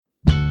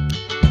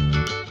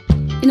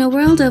In a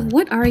world of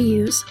what are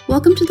yous,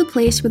 welcome to the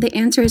place where the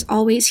answer is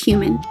always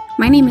human.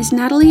 My name is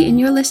Natalie, and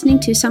you're listening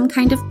to Some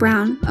Kind of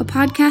Brown, a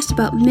podcast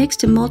about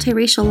mixed and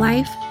multiracial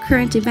life,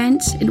 current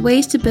events, and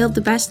ways to build the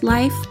best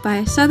life by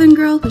a Southern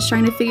girl who's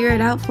trying to figure it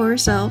out for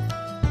herself.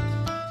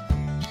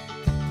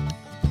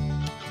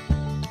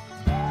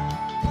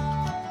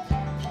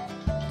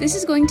 This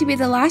is going to be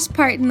the last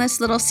part in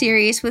this little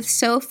series with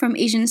Soph from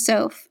Asian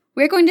Soph.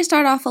 We're going to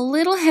start off a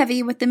little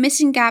heavy with the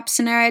missing gaps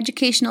in our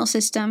educational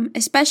system,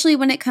 especially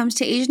when it comes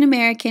to Asian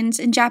Americans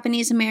and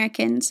Japanese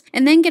Americans,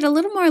 and then get a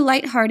little more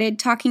lighthearted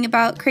talking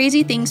about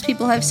crazy things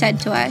people have said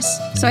to us.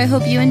 So I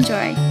hope you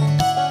enjoy.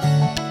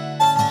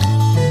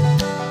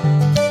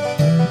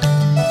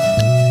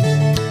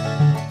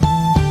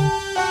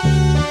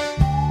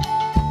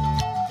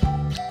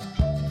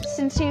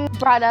 Since you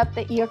brought up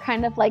that you're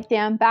kind of like the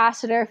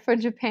ambassador for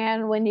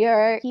Japan when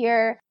you're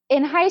here,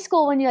 in high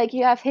school, when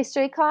you have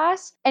history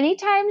class,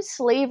 anytime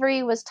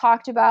slavery was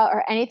talked about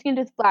or anything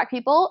to do with Black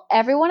people,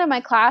 everyone in my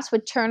class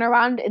would turn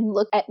around and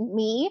look at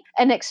me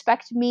and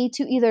expect me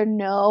to either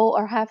know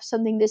or have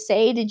something to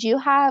say. Did you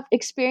have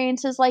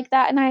experiences like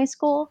that in high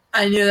school?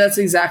 I knew that's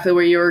exactly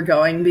where you were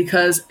going,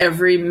 because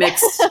every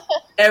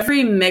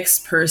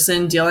mixed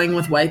person dealing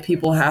with white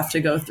people have to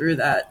go through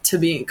that, to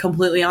be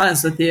completely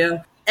honest with you.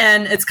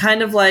 And it's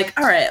kind of like,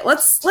 all right,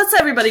 let's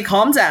everybody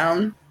calm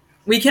down.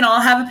 We can all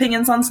have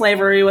opinions on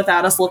slavery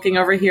without us looking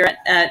over here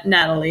at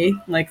Natalie.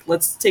 Like,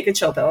 let's take a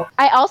chill pill.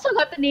 I also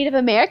got the Native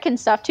American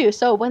stuff, too.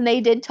 So when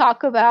they did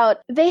talk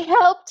about they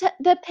helped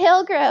the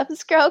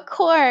Pilgrims grow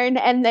corn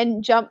and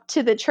then jump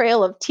to the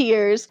Trail of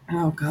Tears.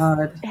 Oh,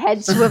 God.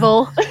 Head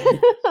swivel.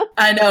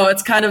 I know.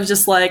 It's kind of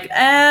just like,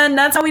 and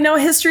that's how we know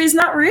history is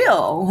not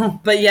real.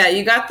 But yeah,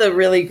 you got the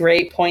really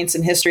great points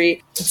in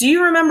history. Do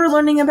you remember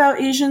learning about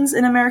Asians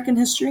in American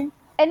history?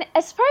 And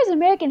as far as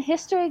American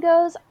history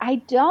goes, I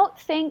don't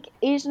think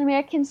Asian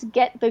Americans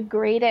get the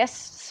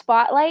greatest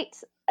spotlight.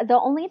 The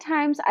only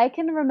times I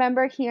can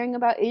remember hearing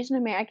about Asian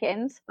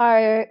Americans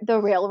are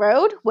the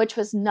railroad, which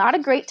was not a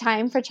great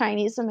time for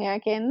Chinese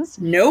Americans.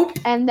 Nope.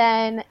 And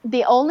then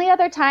the only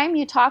other time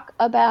you talk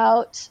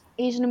about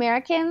Asian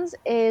Americans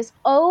is,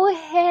 oh,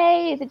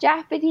 hey, the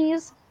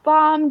Japanese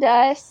bombed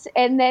us,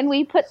 and then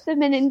we put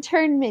them in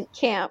internment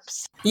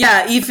camps.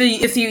 Yeah, if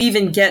you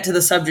even get to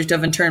the subject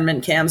of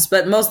internment camps,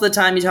 but most of the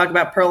time you talk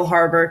about Pearl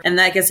Harbor, and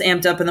that gets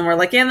amped up, and then we're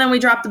like, and then we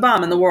dropped the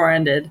bomb, and the war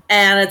ended.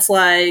 And it's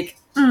like,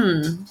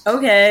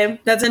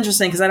 okay, that's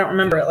interesting, because I don't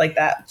remember it like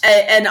that.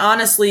 And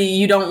honestly,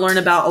 you don't learn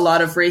about a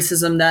lot of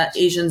racism that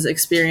Asians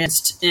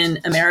experienced in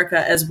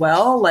America as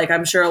well. Like,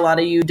 I'm sure a lot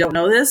of you don't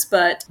know this,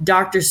 but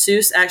Dr.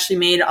 Seuss actually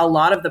made a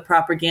lot of the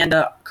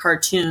propaganda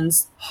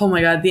cartoons. Oh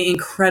my God, the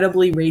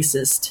incredibly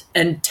racist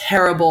and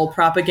terrible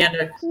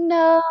propaganda.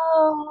 No.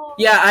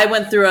 Yeah, I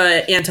went through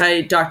a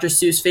anti-Dr.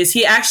 Seuss phase.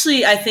 He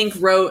actually, I think,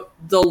 wrote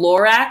the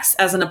Lorax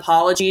as an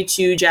apology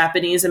to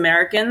Japanese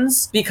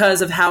Americans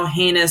because of how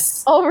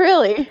heinous... Oh,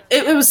 really?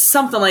 It was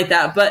something like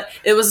that, but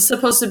it was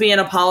supposed to be an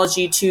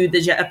apology to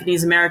the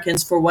Japanese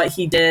Americans for what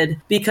he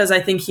did, because I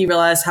think he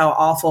realized how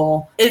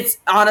awful... It's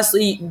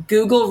honestly,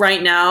 Google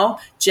right now,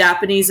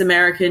 Japanese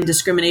American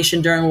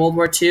discrimination during World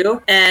War II,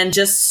 and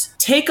just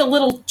take a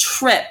little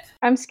trip.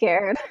 I'm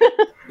scared.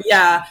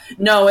 Yeah,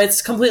 no,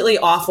 it's completely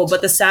awful.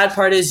 But the sad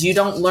part is you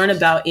don't learn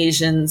about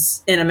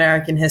Asians in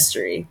American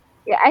history.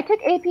 Yeah, I took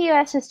AP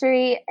US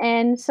history,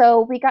 and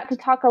so we got to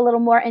talk a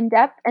little more in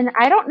depth. And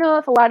I don't know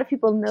if a lot of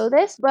people know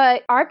this,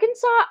 but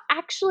Arkansas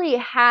actually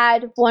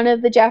had one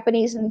of the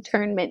Japanese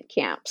internment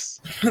camps.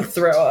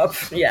 Throw up.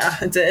 Yeah,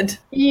 it did.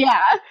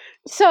 Yeah.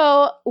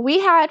 So we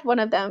had one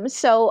of them.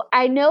 So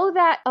I know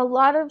that a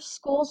lot of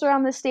schools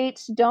around the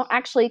states don't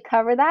actually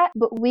cover that,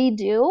 but we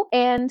do.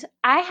 And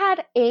I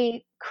had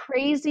a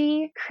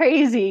crazy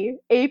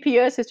AP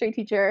US history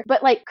teacher,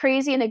 but like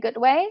crazy in a good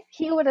way.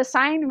 He would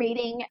assign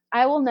reading.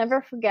 I will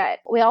never forget.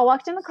 We all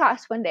walked into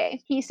class one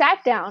day. He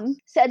sat down,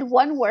 said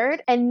one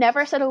word, and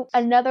never said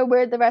another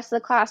word the rest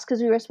of the class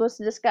because we were supposed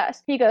to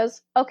discuss. He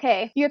goes,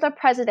 okay, you're the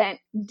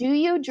president. Do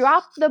you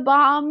drop the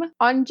bomb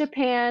on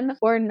Japan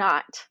or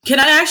not?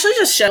 Can I actually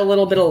just shed a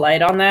little bit of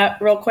light on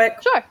that real quick?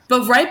 Sure.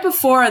 But right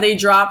before they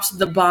dropped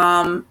the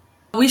bomb,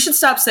 we should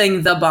stop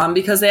saying the bomb,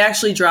 because they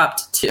actually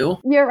dropped two.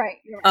 You're right.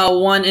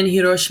 One in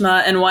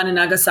Hiroshima and one in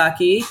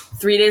Nagasaki,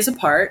 3 days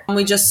apart. And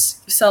we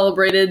just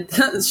celebrated,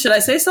 should I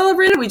say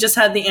celebrated? We just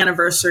had the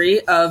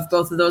anniversary of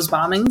both of those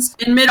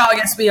bombings. In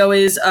mid-August, we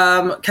always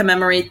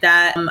commemorate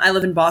that. I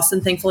live in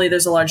Boston. Thankfully,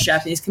 there's a large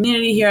Japanese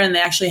community here, and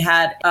they actually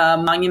had a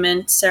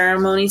monument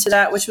ceremony to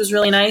that, which was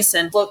really nice,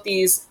 and float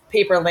these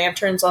paper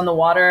lanterns on the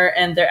water,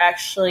 and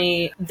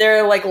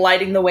they're like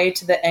lighting the way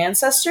to the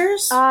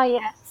ancestors.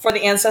 Yes. For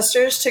the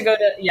ancestors to go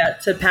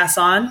to pass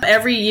on.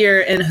 Every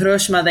year in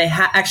Hiroshima, they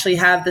actually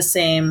have the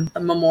same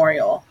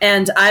memorial.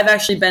 And I've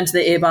actually been to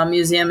the A-bomb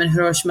museum in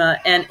Hiroshima,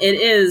 and it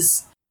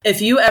is,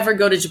 if you ever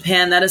go to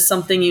Japan, that is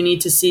something you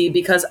need to see,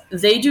 because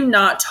they do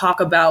not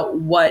talk about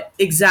what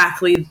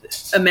exactly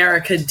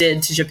America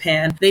did to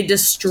Japan. They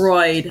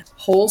destroyed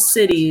whole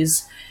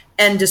cities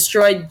and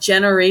destroyed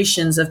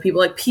generations of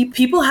people. Like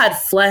people had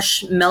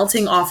flesh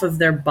melting off of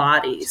their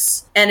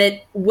bodies, and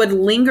it would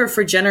linger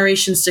for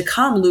generations to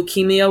come.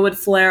 Leukemia would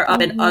flare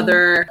up and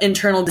other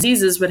internal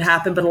diseases would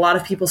happen, but a lot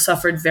of people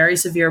suffered very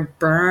severe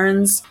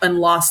burns and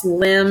lost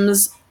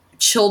limbs.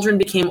 Children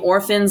became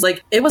orphans.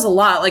 Like, it was a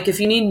lot. Like, if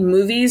you need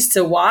movies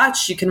to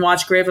watch, you can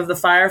watch Grave of the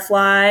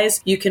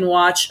Fireflies. You can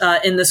watch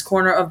In This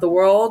Corner of the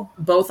World,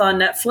 both on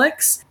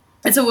Netflix.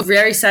 It's a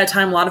very sad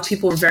time. A lot of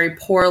people were very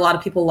poor. A lot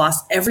of people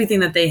lost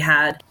everything that they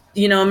had.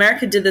 You know,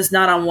 America did this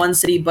not on one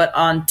city, but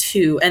on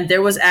two. And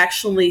there was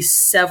actually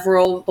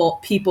several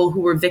people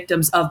who were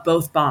victims of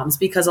both bombs,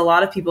 because a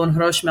lot of people in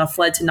Hiroshima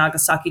fled to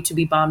Nagasaki to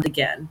be bombed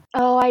again.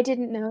 Oh, I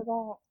didn't know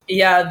that.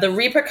 Yeah, the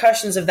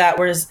repercussions of that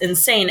were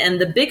insane. And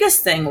the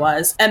biggest thing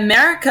was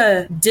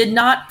America did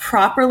not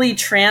properly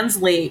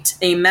translate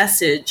a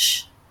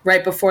message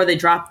right before they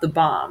dropped the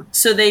bomb.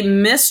 So they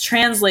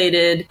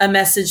mistranslated a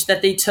message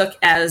that they took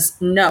as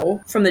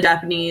no from the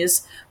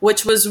Japanese,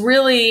 which was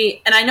really,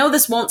 and I know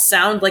this won't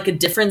sound like a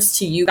difference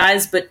to you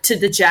guys, but to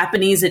the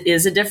Japanese, it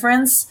is a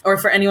difference. Or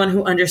for anyone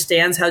who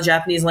understands how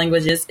Japanese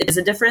language is, it is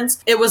a difference.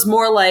 It was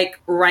more like,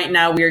 right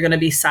now we are going to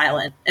be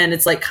silent. And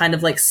it's like kind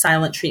of like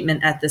silent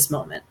treatment at this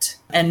moment.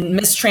 And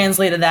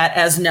mistranslated that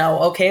as no.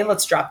 Okay,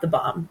 let's drop the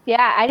bomb.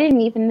 Yeah, I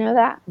didn't even know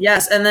that.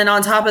 Yes, and then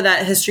on top of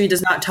that, history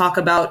does not talk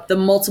about the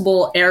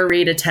multiple air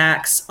raid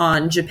attacks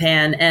on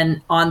Japan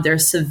and on their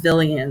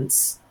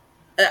civilians.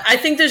 I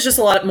think there's just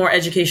a lot more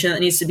education that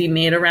needs to be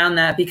made around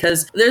that,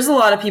 because there's a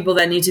lot of people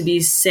that need to be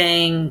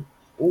saying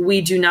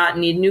we do not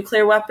need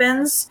nuclear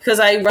weapons. Because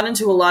I run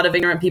into a lot of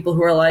ignorant people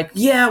who are like,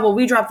 yeah, well,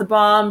 we dropped the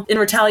bomb in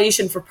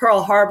retaliation for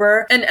Pearl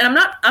Harbor. And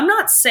I'm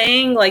not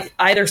saying like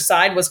either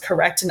side was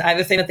correct in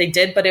either thing that they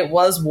did, but it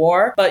was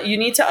war. But you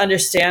need to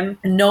understand,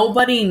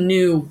 nobody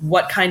knew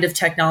what kind of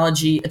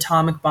technology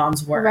atomic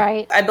bombs were.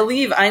 Right. I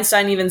believe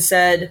Einstein even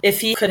said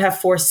if he could have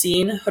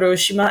foreseen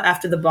Hiroshima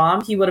after the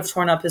bomb, he would have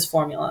torn up his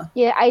formula.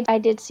 Yeah, I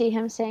did see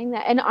him saying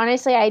that. And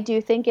honestly, I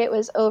do think it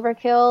was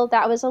overkill.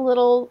 That was a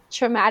little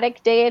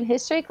traumatic day in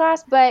history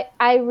class, but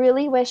I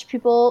really wish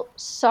people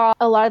saw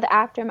a lot of the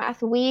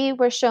aftermath. We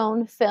were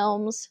shown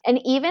films,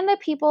 and even the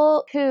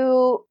people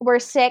who were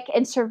sick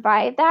and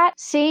survived that,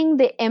 seeing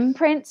the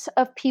imprints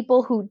of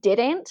people who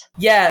didn't.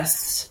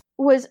 Yes.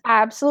 Was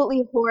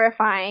absolutely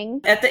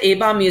horrifying. At the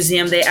A-Bomb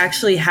Museum, they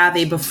actually have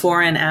a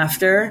before and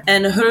after.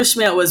 And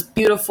Hiroshima was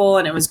beautiful,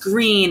 and it was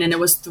green, and it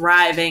was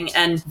thriving.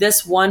 And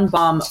this one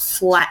bomb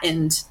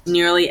flattened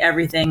nearly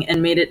everything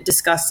and made it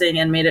disgusting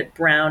and made it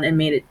brown and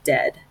made it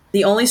dead.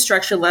 The only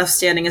structure left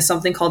standing is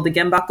something called the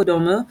Genbaku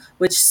Domu,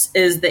 which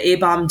is the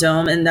A-Bomb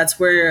Dome, and that's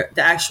where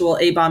the actual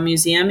A-Bomb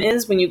Museum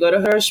is. When you go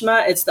to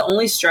Hiroshima, it's the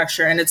only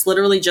structure, and it's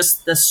literally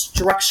just the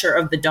structure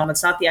of the dome.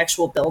 It's not the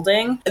actual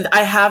building.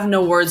 I have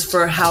no words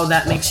for how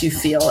that makes you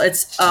feel.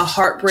 It's a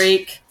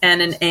heartbreak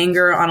and an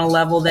anger on a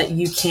level that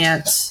you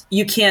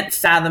can't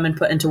fathom and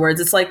put into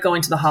words. It's like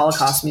going to the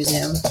Holocaust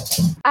Museum.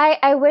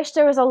 I wish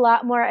there was a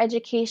lot more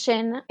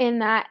education in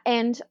that,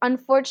 and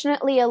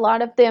unfortunately a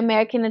lot of the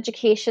American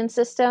education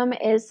system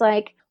is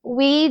like,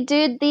 we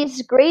did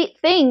these great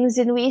things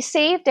and we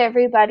saved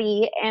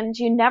everybody, and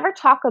you never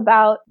talk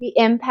about the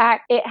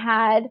impact it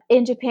had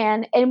in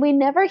Japan, and we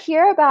never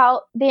hear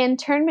about the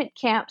internment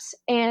camps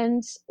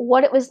and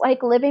what it was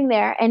like living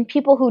there and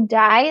people who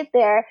died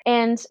there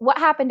and what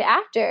happened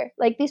after.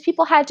 Like, these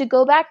people had to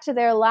go back to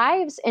their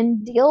lives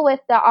and deal with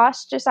the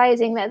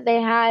ostracizing that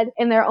they had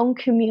in their own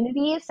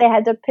communities. They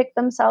had to pick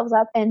themselves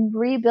up and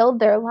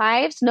rebuild their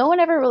lives. No one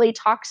ever really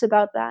talks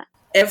about that.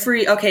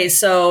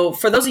 So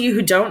for those of you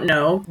who don't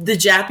know, the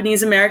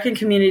Japanese American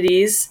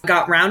communities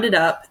got rounded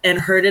up and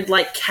herded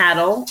like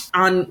cattle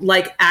on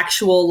like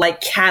actual like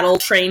cattle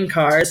train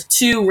cars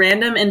to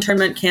random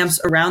internment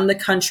camps around the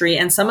country.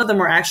 And some of them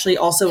were actually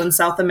also in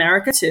South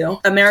America too.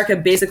 America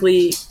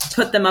basically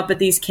put them up at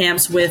these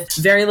camps with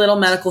very little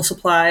medical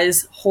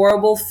supplies,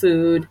 horrible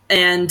food,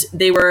 and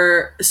they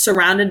were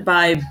surrounded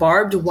by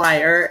barbed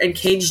wire and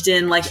caged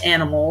in like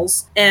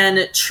animals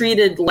and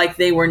treated like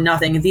they were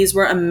nothing. These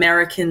were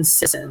American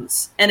citizens.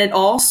 And it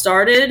all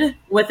started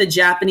with a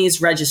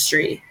Japanese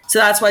registry. So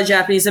that's why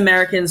Japanese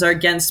Americans are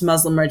against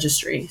Muslim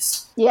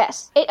registries.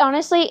 Yes. It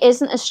honestly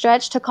isn't a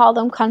stretch to call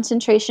them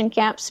concentration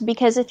camps,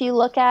 because if you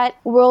look at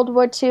World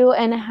War II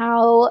and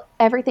how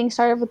everything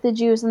started with the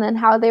Jews and then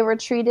how they were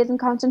treated in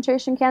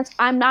concentration camps,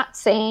 I'm not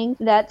saying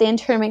that the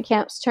internment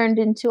camps turned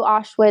into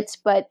Auschwitz,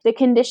 but the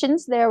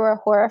conditions there were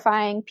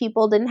horrifying.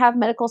 People didn't have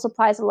medical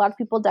supplies. A lot of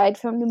people died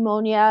from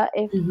pneumonia.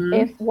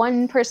 If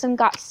one person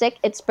got sick,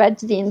 it spread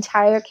to the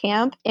entire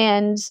camp,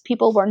 and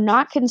people were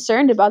not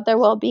concerned about their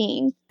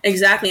well-being.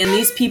 Exactly. And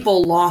these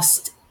people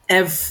lost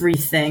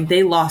everything.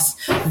 They lost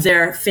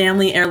their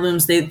family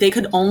heirlooms. They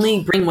could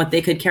only bring what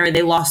they could carry.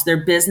 They lost their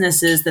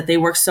businesses that they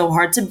worked so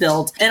hard to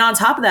build. And on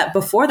top of that,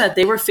 before that,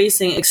 they were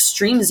facing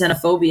extreme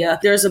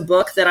xenophobia. There's a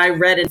book that I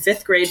read in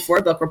 5th grade for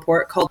a book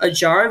report called A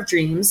Jar of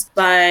Dreams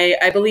by,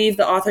 I believe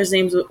the author's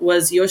name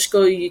was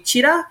Yoshiko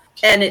Yuichida.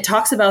 And it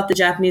talks about the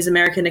Japanese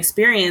American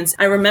experience.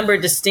 I remember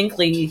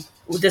distinctly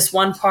this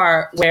one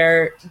part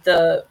where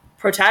the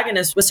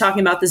protagonist was talking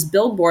about this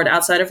billboard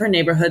outside of her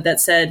neighborhood that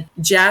said,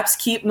 "Japs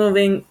keep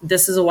moving.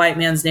 This is a white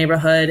man's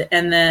neighborhood."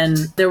 And then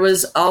there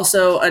was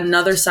also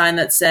another sign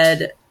that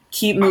said,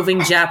 "Keep moving,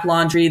 Jap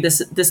laundry.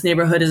 This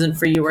neighborhood isn't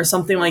for you," or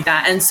something like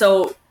that. And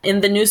so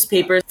in the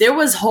newspaper, there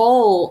was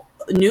whole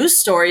news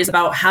stories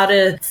about how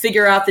to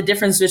figure out the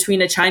difference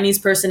between a Chinese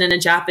person and a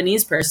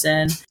Japanese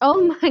person.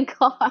 Oh my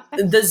God.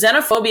 The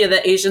xenophobia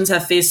that Asians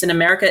have faced in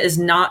America is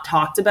not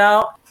talked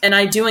about. And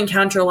I do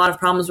encounter a lot of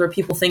problems where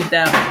people think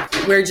that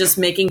we're just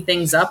making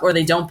things up or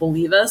they don't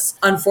believe us.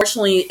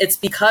 Unfortunately, it's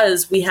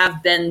because we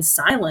have been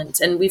silent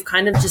and we've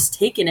kind of just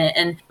taken it.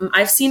 And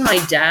I've seen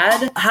my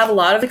dad have a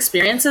lot of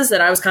experiences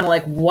that I was kind of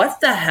like, what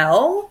the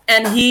hell?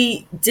 And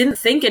he didn't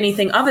think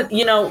anything of it.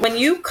 You know, when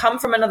you come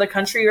from another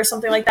country or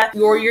something like that,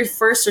 you're your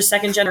first or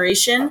second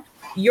generation.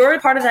 You're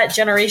part of that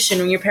generation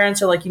when your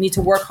parents are like, you need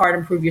to work hard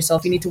and prove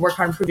yourself. You need to work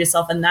hard and prove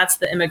yourself. And that's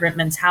the immigrant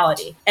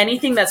mentality.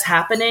 Anything that's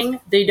happening,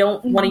 they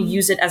don't want to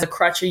use it as a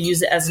crutch or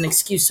use it as an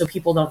excuse so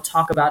people don't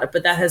talk about it.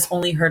 But that has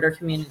only hurt our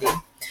community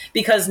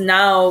because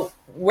now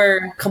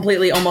we're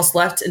completely almost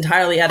left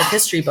entirely out of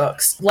history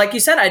books. Like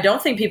you said, I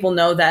don't think people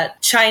know that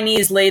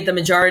Chinese laid the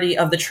majority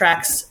of the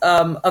tracks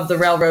of the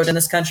railroad in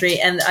this country.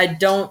 And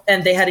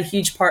they had a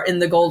huge part in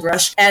the gold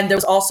rush. And there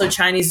was also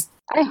Chinese.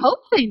 I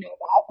hope they know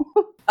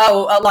that.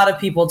 Oh, a lot of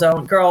people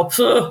don't. Girl,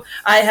 phew,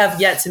 I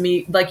have yet to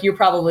meet, like, you're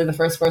probably the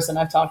first person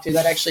I've talked to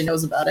that actually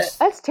knows about it.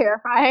 That's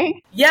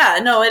terrifying. Yeah,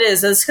 no, it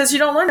is. It's because you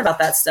don't learn about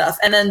that stuff.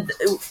 And then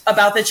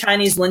about the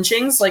Chinese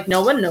lynchings, like,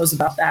 no one knows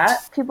about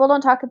that. People don't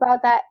talk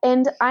about that.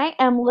 And I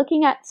am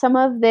looking at some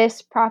of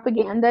this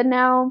propaganda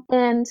now,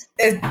 and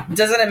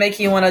Doesn't it make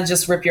you want to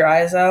just rip your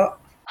eyes out?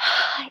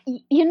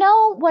 you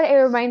know what it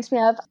reminds me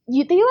of?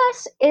 The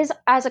U.S. is,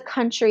 as a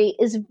country,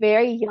 is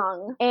very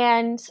young.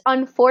 And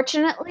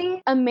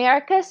unfortunately,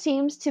 America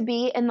seems to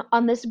be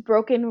on this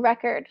broken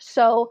record.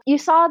 So you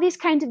saw these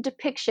kinds of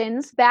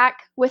depictions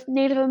back with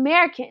Native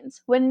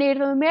Americans. When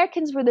Native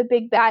Americans were the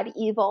big bad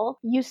evil,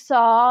 you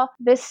saw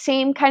the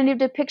same kind of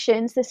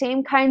depictions, the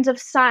same kinds of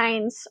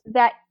signs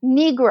that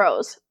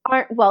Negroes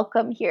aren't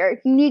welcome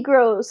here.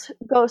 Negroes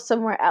go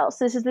somewhere else.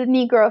 This is the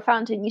Negro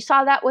fountain. You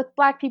saw that with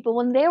Black people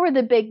when they were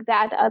the big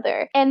bad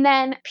other. And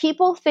then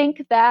people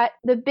think that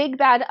the big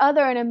bad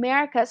other in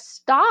America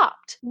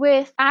stopped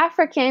with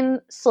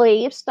African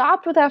slaves,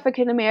 stopped with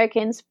African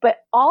Americans, but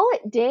all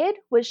it did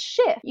was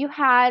shift. You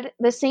had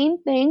the same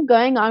thing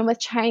going on with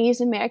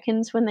Chinese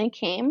Americans when they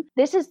came.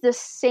 This is the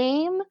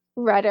same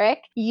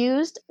rhetoric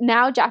used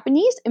now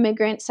Japanese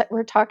immigrants that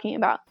we're talking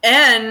about.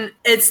 And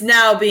it's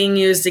now being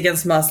used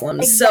against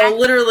Muslims. Exactly. So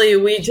literally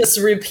we just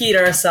repeat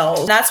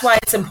ourselves. That's why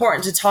it's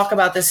important to talk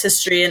about this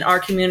history, and our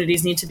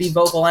communities need to be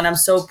vocal. And I'm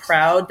so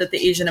proud that the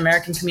Asian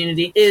American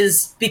community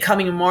is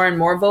becoming more and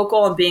more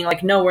vocal and being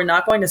like, no, we're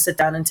not going to sit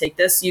down and take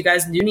this. You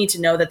guys do need to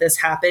know that this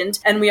happened,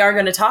 and we are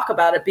going to talk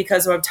about it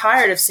because I'm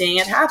tired of seeing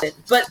it happen.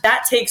 But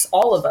that takes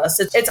all of us.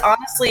 It's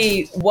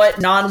honestly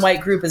what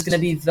non-white group is going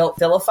to be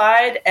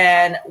vilified,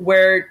 and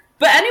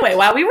but anyway,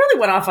 wow, we really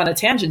went off on a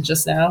tangent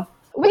just now.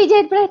 We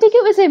did, but I think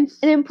it was an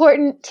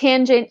important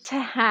tangent to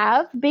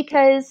have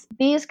because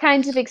these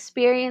kinds of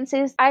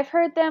experiences, I've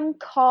heard them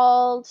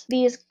called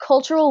these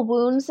cultural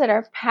wounds that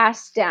are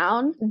passed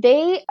down.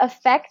 They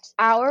affect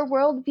our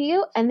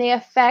worldview and they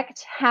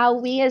affect how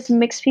we as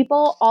mixed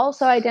people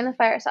also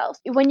identify ourselves.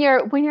 When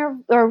you're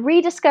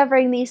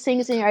rediscovering these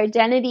things in your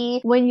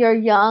identity when you're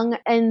young,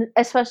 and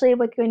especially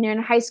when you're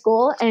in high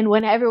school and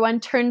when everyone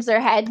turns their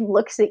head and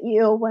looks at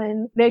you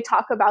when they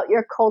talk about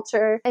your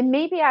culture. And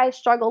maybe I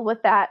struggle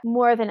with that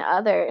more than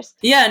others.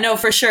 Yeah, no,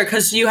 for sure.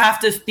 Because you have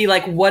to be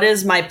like, what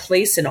is my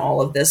place in all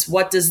of this?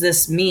 What does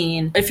this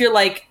mean? If you're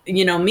like,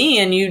 me,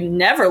 and you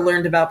never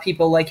learned about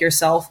people like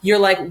yourself, you're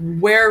like,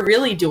 where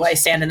really do I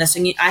stand in this?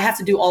 And I have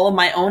to do all of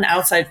my own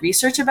outside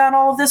research about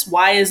all of this.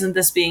 Why isn't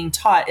this being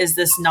taught? Is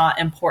this not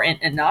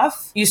important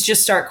enough? You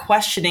just start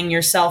questioning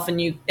yourself,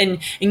 and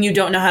you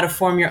don't know how to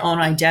form your own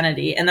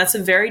identity. And that's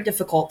a very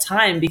difficult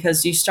time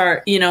because you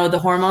start, the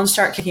hormones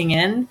start kicking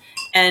in,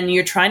 and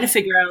you're trying to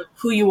figure out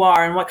who you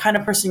are and what kind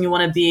of person you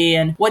want to be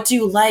and what do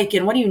you like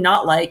and what do you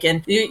not like.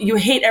 And you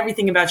hate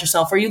everything about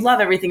yourself or you love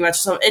everything about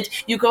yourself.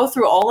 You go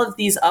through all of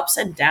these ups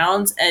and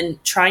downs,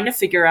 and trying to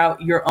figure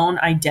out your own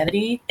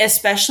identity,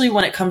 especially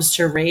when it comes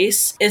to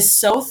race, is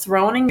so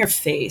thrown in your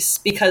face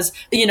because,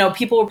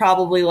 people are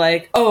probably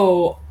like,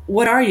 oh,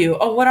 what are you?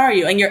 Oh, what are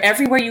you? And you're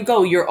everywhere you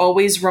go, you're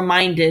always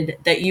reminded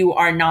that you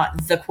are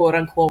not the quote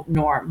unquote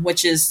norm,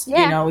 which is,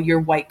 your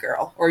white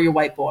girl or your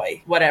white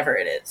boy, whatever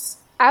it is.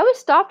 I was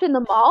stopped in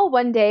the mall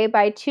one day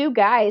by two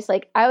guys.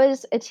 Like, I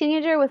was a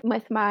teenager with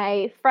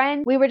my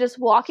friend. We were just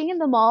walking in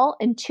the mall,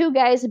 and two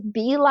guys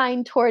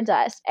beeline towards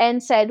us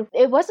and said,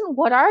 it wasn't,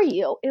 what are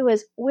you? It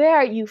was, where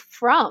are you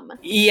from?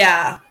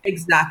 Yeah,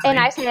 exactly. And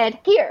I said,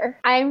 here.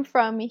 I'm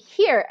from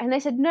here. And they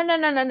said,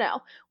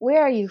 no.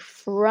 Where are you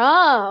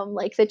from?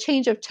 Like, the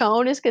change of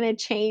tone is going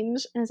to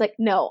change. And I was like,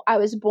 no, I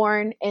was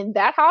born in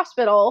that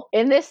hospital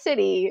in this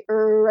city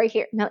right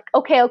here. And they're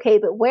like, okay,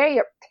 but where are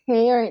your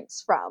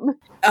parents from?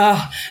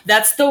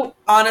 That's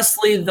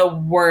honestly the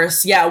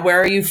worst. Yeah,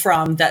 where are you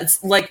from?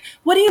 That's like,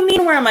 what do you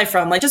mean, where am I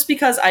from? Like, just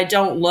because I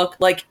don't look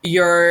like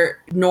your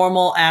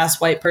normal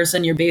ass white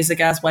person, your basic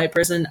ass white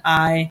person,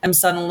 I am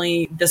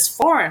suddenly this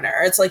foreigner.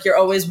 It's like you're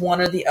always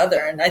one or the other.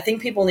 And I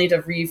think people need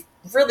to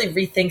really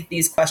rethink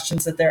these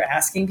questions that they're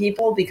asking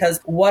people, because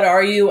what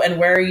are you and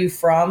where are you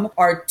from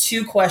are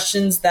two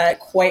questions that,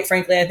 quite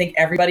frankly, I think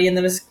everybody in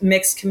the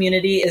mixed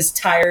community is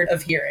tired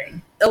of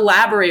hearing.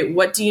 Elaborate.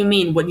 What do you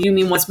mean? What do you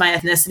mean? What's my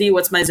ethnicity?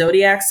 What's my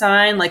zodiac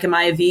sign? Like, am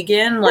I a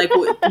vegan? Like,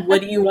 what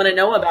do you want to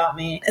know about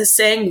me?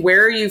 Saying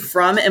where are you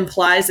from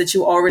implies that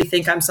you already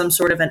think I'm some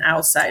sort of an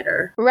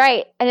outsider.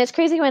 Right. And it's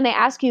crazy when they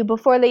ask you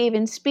before they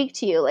even speak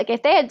to you. Like,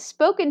 if they had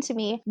spoken to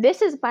me,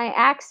 this is my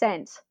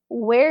accent.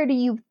 Where do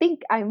you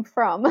think I'm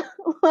from?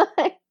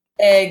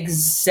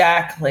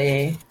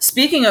 Exactly.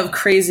 Speaking of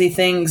crazy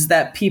things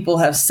that people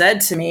have said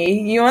to me,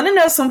 you want to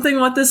know something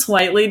what this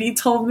white lady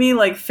told me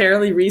like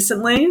fairly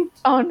recently?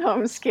 Oh no,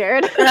 I'm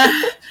scared.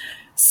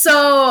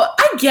 So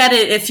I get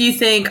it if you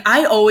think,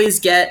 I always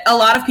get, a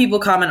lot of people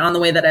comment on the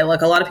way that I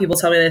look. A lot of people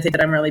tell me they think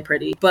that I'm really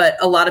pretty, but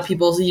a lot of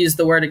people use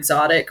the word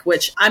exotic,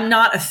 which I'm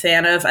not a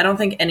fan of. I don't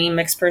think any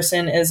mixed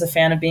person is a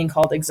fan of being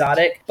called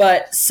exotic,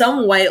 but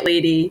some white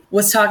lady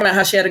was talking about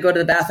how she had to go to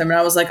the bathroom, and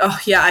I was like, oh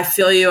yeah, I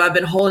feel you. I've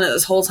been holding it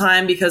this whole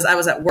time because I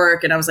was at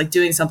work and I was like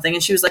doing something.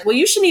 And she was like, well,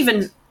 you shouldn't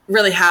even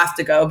really have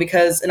to go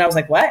because, and I was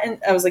like, what? And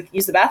I was like,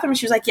 use the bathroom? And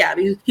she was like, yeah.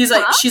 He's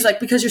like, she's like,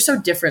 because you're so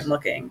different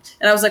looking.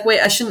 And I was like, wait,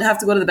 I shouldn't have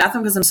to go to the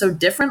bathroom because I'm so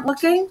different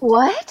looking?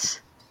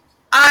 What?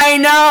 I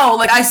know.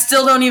 Like, I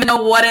still don't even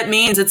know what it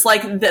means. It's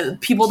like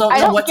people don't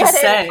know what to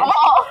say.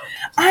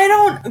 I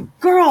don't,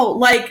 girl,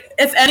 like,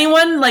 if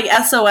anyone, like,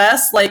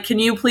 SOS, like, can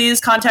you please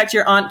contact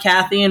your Aunt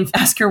Kathy and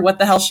ask her what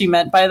the hell she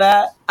meant by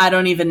that? I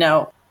don't even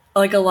know.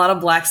 Like, a lot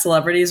of black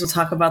celebrities will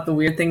talk about the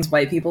weird things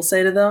white people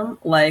say to them.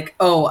 Like,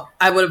 oh,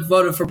 I would have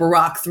voted for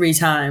Barack 3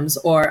 times,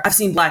 or I've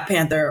seen Black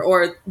Panther,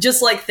 or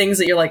just like things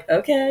that you're like,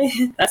 okay,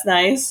 that's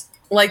nice.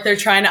 Like, they're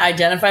trying to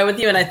identify with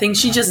you, and I think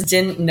she just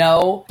didn't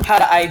know how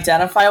to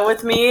identify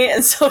with me,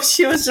 and so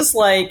she was just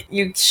like,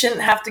 you shouldn't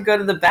have to go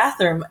to the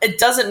bathroom. It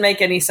doesn't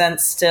make any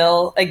sense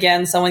still.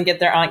 Again, someone get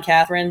their Aunt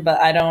Catherine,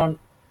 but I don't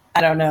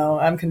know.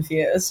 I'm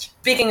confused.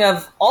 Speaking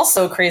of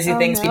also crazy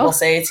things people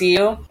say to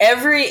you,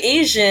 every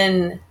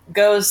Asian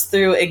goes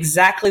through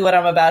exactly what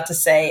I'm about to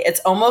say. It's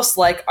almost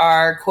like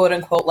our quote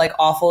unquote like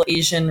awful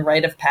Asian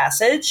rite of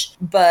passage,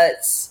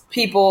 but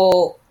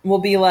people will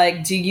be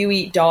like, do you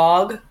eat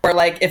dog? Or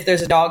like, if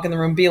there's a dog in the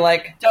room, be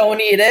like, don't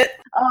eat it.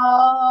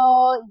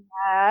 Oh,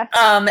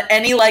 yeah.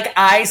 Any like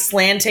eye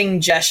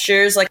slanting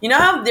gestures. Like, you know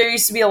how there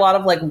used to be a lot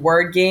of like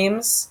word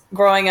games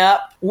growing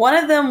up? One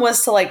of them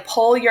was to like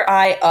pull your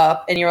eye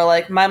up and you were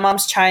like, my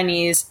mom's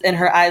Chinese and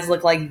her eyes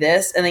look like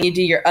this. And then you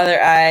do your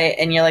other eye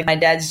and you're like, my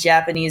dad's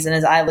Japanese and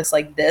his eye looks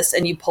like this.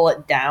 And you pull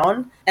it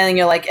down and then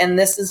you're like, and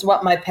this is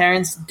what my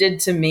parents did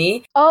to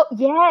me. Oh,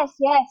 yes.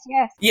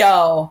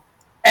 Yo.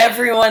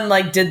 Everyone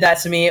like did that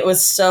to me. It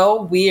was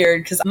so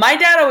weird because my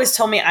dad always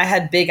told me I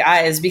had big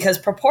eyes because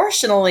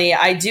proportionally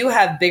I do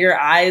have bigger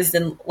eyes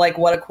than like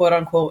what a quote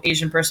unquote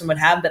Asian person would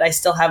have, but I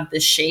still have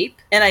this shape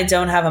and I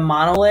don't have a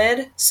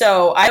monolid.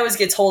 So I always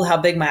get told how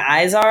big my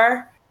eyes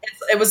are.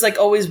 It was like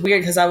always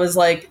weird because I was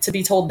like to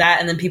be told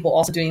that and then people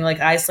also doing like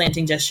eye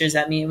slanting gestures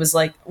at me. It was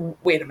like,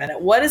 wait a minute,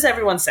 what is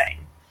everyone saying?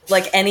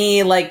 Like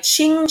any like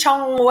ching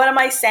chong, what am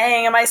I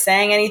saying? Am I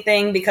saying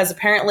anything? Because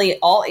apparently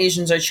all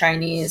Asians are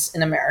Chinese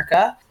in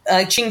America.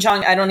 Ching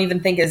chong, I don't even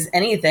think is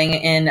anything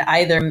in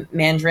either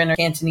Mandarin or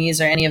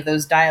Cantonese or any of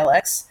those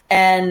dialects.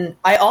 And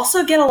I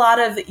also get a lot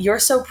of, you're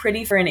so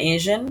pretty for an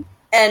Asian.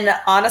 And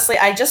honestly,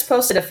 I just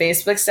posted a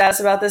Facebook status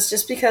about this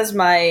just because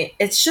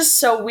it's just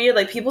so weird.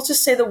 Like, people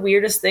just say the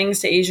weirdest things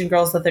to Asian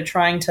girls that they're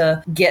trying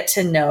to get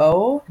to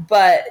know.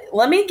 But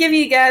let me give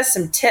you guys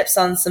some tips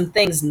on some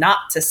things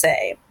not to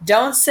say.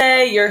 Don't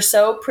say you're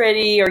so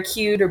pretty or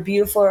cute or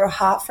beautiful or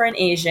hot for an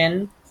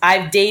Asian.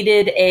 I've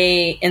dated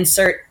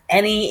insert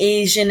any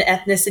Asian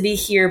ethnicity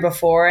here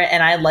before,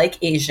 and I like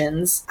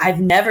Asians. I've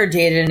never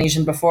dated an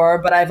Asian before,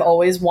 but I've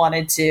always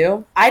wanted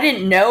to. I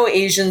didn't know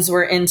Asians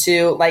were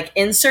into, like,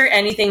 insert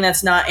anything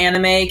that's not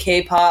anime,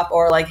 K-pop,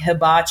 or, like,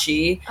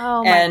 hibachi.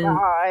 Oh, my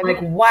God.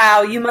 Like,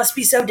 wow, you must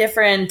be so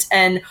different.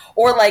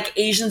 Or, like,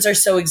 Asians are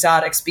so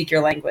exotic, speak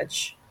your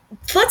language.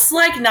 Let's,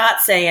 like,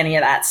 not say any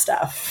of that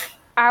stuff.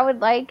 I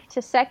would like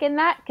to second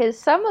that, because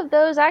some of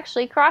those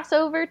actually cross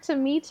over to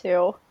me,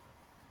 too.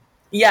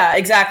 Yeah,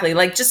 exactly.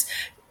 Like, just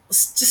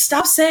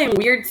stop saying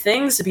weird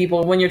things to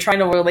people when you're trying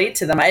to relate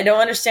to them. I don't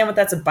understand what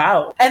that's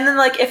about. And then,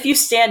 like, if you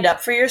stand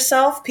up for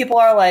yourself, people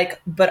are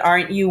like, but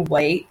aren't you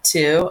white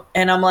too?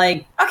 And I'm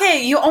like,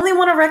 okay, you only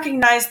want to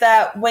recognize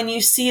that when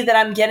you see that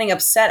I'm getting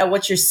upset at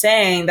what you're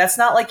saying. That's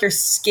not like your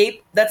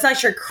that's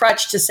not your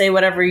crutch to say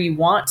whatever you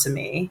want to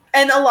me.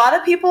 And a lot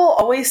of people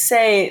always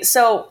say,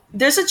 so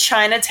there's a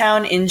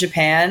Chinatown in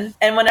Japan.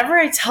 And whenever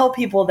I tell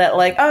people that,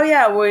 like, oh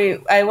yeah,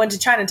 I went to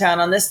Chinatown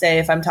on this day,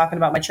 if I'm talking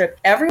about my trip,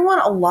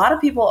 a lot of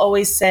people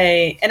always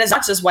say, and it's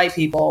not just white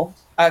people,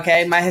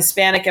 Okay, my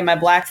Hispanic and my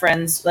Black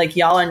friends, like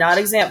y'all are not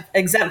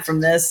exempt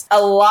from this.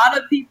 A lot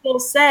of people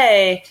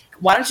say,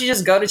 why don't you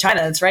just go to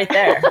China? It's right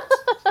there.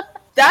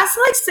 That's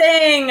like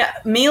saying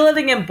me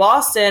living in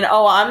Boston,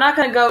 oh, I'm not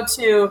going to go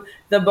to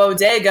the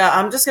bodega.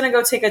 I'm just going to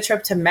go take a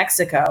trip to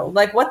Mexico.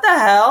 Like, what the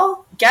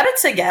hell? Get it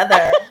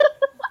together.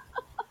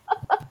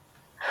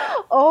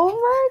 Oh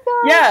my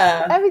god.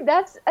 Yeah. I mean,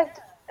 that's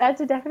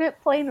a definite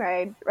plane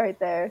ride right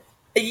there.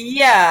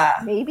 Yeah.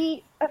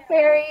 Maybe a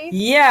ferry.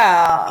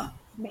 Yeah.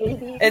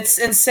 Maybe. It's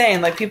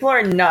insane. Like, people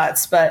are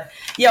nuts, but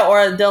yeah,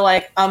 or they're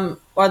like, oh,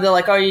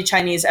 are you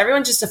Chinese?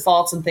 Everyone just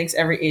defaults and thinks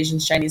every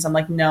Asian's Chinese. I'm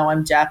like, no,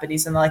 I'm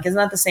Japanese. And they're like, isn't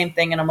that the same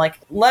thing? And I'm like,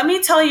 let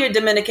me tell your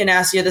Dominican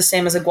ass you're the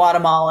same as a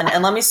Guatemalan,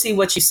 and let me see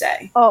what you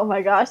say. Oh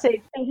my gosh,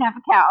 they have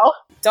a cow.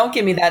 Don't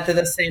give me that to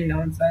the same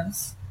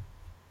nonsense.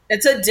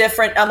 It's a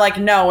different, I'm like,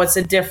 no, it's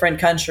a different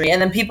country. And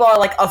then people are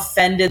like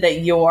offended that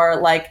you're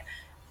like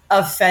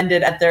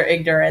offended at their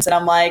ignorance. And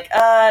I'm like,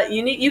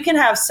 you can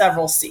have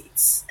several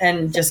seats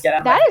and just get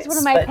out of my That is face. one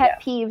of my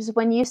pet peeves,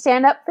 when you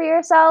stand up for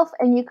yourself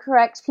and you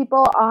correct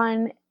people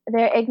on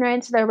their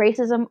ignorance, their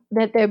racism,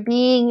 that they're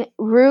being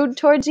rude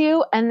towards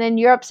you, and then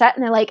you're upset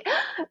and they're like,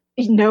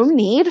 no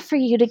need for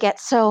you to get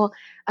so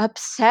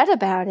upset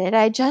about it.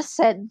 I just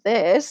said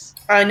this.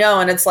 I know,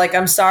 and it's like,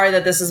 I'm sorry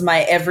that this is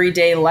my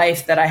everyday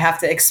life, that I have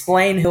to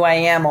explain who I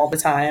am all the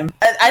time.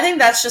 I think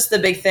that's just the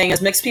big thing, is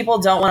mixed people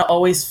don't want to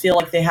always feel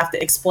like they have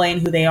to explain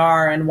who they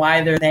are and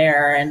why they're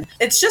there, and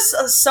it's just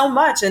so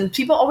much, and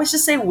people always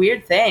just say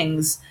weird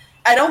things.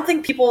 I don't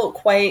think people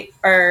quite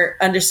are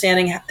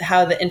understanding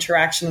how the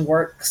interaction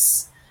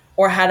works,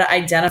 or how to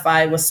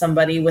identify with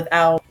somebody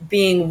without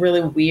being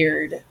really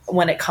weird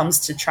when it comes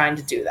to trying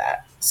to do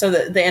that. So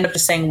that they end up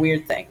just saying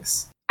weird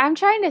things. I'm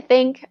trying to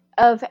think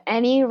of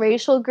any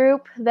racial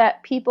group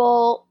that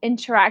people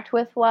interact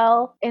with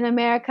well in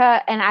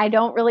America, and I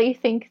don't really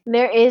think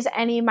there is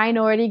any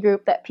minority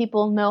group that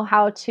people know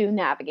how to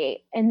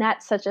navigate, and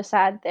that's such a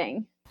sad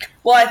thing.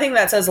 Well, I think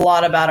that says a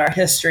lot about our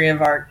history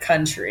of our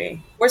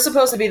country. We're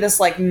supposed to be this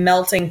like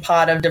melting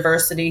pot of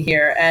diversity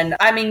here, and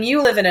I mean,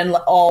 you live in an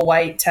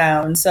all-white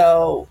town,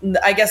 so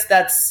I guess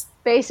that's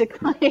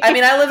basically. I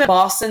mean, I live in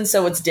Boston,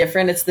 so it's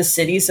different. It's the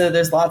city, so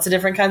there's lots of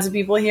different kinds of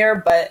people here,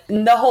 but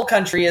the whole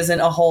country isn't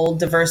a whole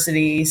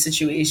diversity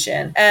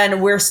situation.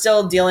 And we're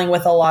still dealing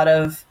with a lot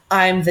of,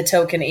 I'm the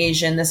token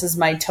Asian, this is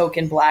my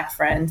token Black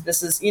friend.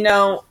 This is,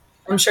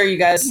 I'm sure you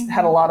guys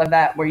had a lot of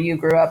that where you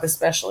grew up,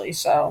 especially,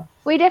 so.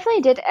 We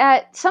definitely did.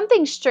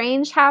 Something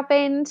strange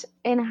happened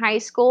in high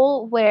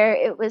school where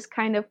it was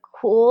kind of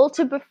cool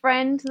to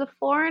befriend the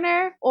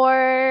foreigner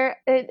or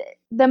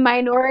the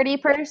minority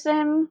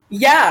person.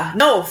 Yeah,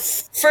 no,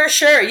 for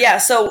sure. Yeah.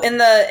 So in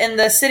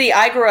the city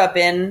I grew up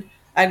in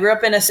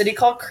a city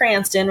called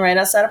Cranston, right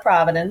outside of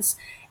Providence,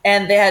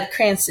 and they had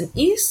Cranston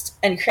East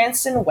and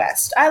Cranston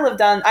West. I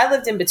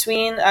lived in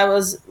between. I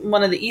was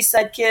one of the East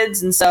Side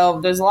kids, and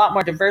so there's a lot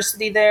more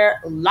diversity there.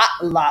 A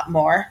lot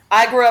more.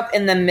 I grew up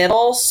in the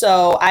middle,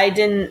 so I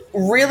didn't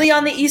really,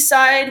 on the East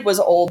Side was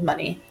old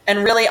money,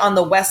 and really on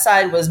the West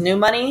Side was new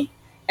money.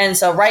 And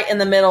so right in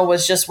the middle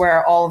was just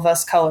where all of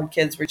us colored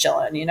kids were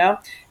chilling,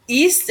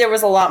 East, there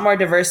was a lot more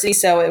diversity,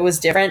 so it was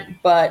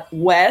different, but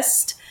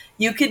West,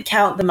 you could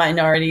count the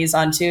minorities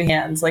on two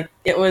hands. Like,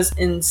 it was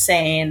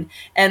insane.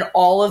 And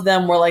all of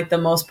them were like the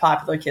most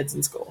popular kids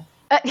in school.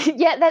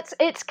 Yeah,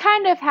 it's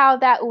kind of how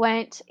that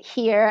went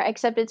here,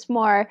 except it's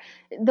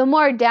the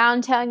more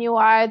downtown you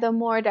are, the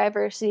more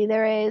diversity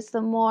there is,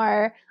 the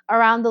more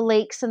around the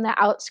lakes and the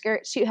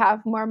outskirts you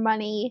have more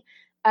money.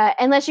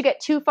 Unless you get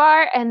too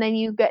far and then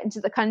you get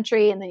into the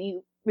country and then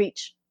you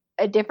reach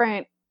a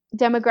different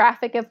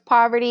demographic of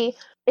poverty.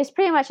 It's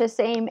pretty much the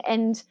same.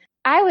 And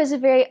I was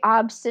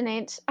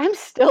I'm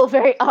still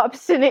very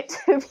obstinate,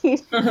 to be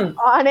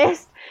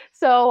honest.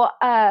 So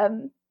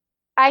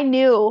I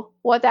knew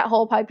what that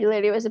whole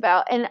popularity was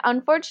about. And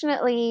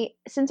unfortunately,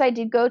 since I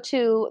did go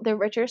to the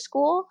richer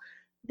school,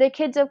 the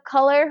kids of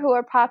color who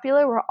are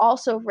popular were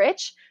also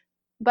rich,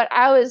 but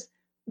I was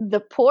the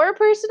poor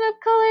person of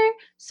color.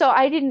 So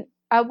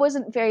I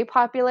wasn't very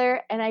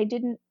popular, and I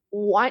didn't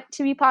want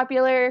to be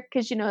popular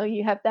because,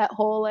 you have that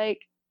whole like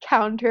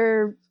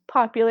counter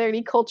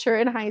popularity culture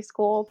in high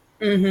school.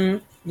 Mm-hmm.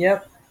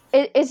 Yep.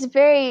 It's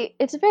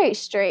very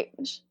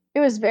strange. It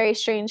was very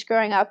strange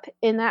growing up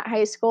in that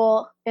high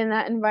school, in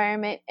that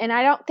environment. And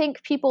I don't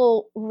think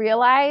people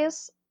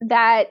realize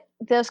that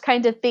those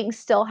kinds of things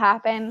still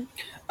happen.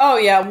 Oh,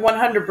 yeah,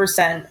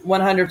 100%.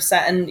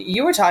 100%. And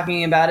you were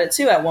talking about it,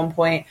 too, at one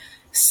point.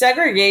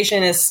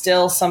 Segregation is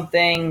still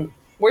something,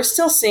 we're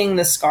still seeing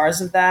the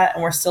scars of that,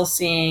 and we're still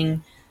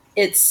seeing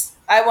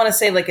I want to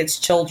say like it's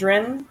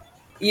children.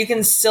 You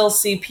can still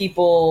see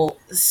people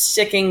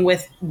sticking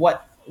with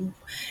what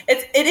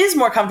it is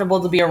more comfortable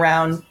to be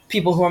around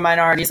people who are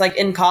minorities. Like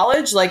in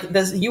college, like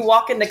this, you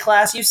walk into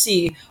class, you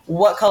see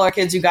what color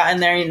kids you got in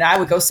there, and I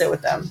would go sit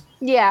with them.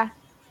 Yeah,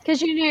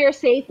 because you're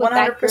safe with 100%.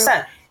 That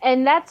group.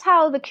 And that's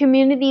how the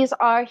communities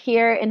are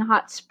here in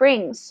Hot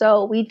Springs.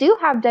 So we do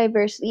have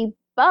diversity,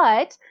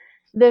 but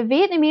The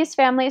Vietnamese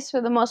families,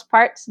 for the most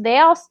part, they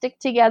all stick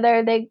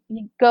together. They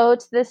go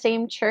to the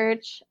same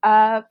church.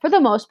 For the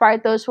most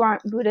part, those who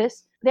aren't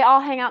Buddhist, they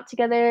all hang out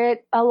together.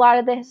 A lot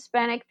of the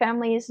Hispanic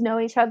families know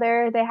each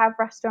other. They have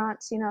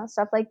restaurants,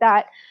 stuff like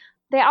that.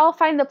 They all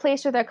find the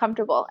place where they're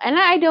comfortable. And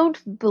I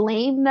don't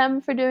blame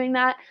them for doing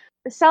that.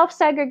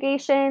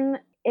 Self-segregation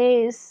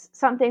is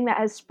something that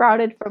has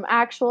sprouted from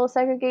actual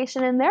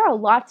segregation, and there are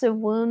lots of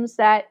wounds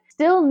that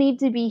still need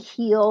to be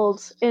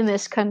healed in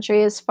this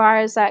country as far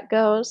as that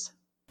goes.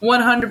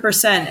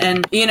 100%.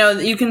 And,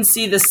 you can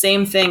see the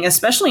same thing,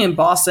 especially in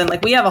Boston.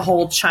 Like, we have a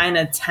whole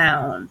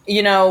Chinatown,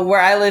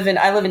 where I live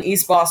in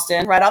East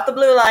Boston, right off the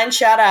Blue Line,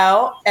 shout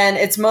out. And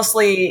it's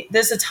mostly,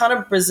 there's a ton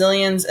of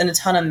Brazilians and a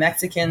ton of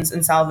Mexicans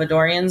and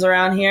Salvadorians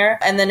around here.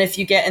 And then if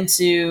you get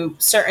into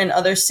certain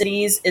other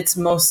cities, it's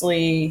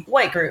mostly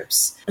white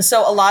groups.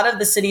 So a lot of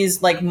the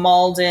cities like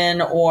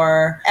Malden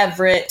or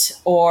Everett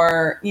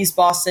or East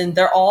Boston,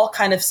 they're all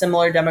kind of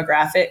similar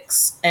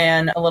demographics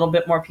and a little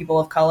bit more people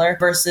of color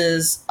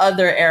versus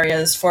other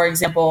areas. For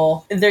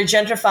example, they're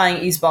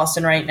gentrifying East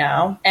Boston right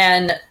now.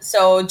 And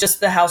so just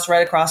the house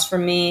right across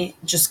from me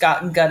just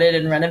got gutted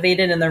and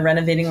renovated, and they're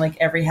renovating like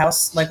every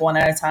house, like one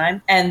at a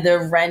time. And the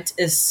rent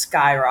is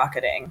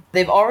skyrocketing.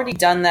 They've already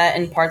done that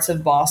in parts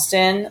of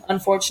Boston,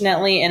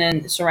 unfortunately, and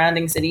in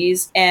surrounding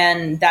cities.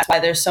 And that's why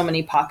there's so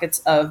many pockets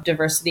of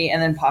diversity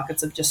and then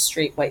pockets of just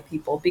straight white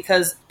people,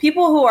 because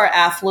people who are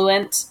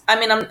affluent,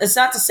 it's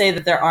not to say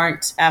that there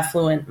aren't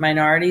affluent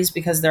minorities,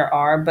 because there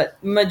are,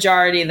 but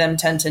majority of them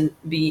tend to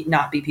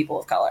not be people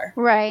of color.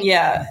 Right.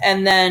 Yeah.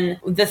 And then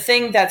the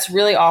thing that's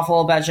really awful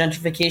about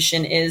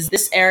gentrification is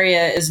this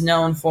area is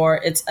known for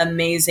its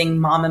amazing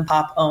mom and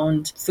pop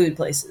owned food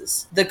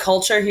places. The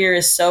culture here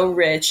is so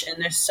rich,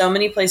 and there's so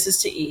many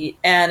places to eat,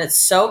 and it's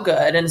so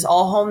good, and it's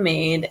all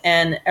homemade,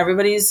 and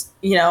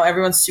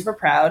everyone's super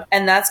proud.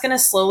 And that's going to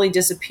slowly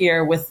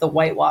disappear with the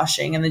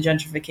whitewashing and the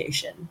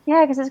gentrification.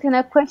 Yeah, because it's going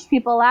to push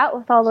people out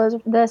with all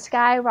the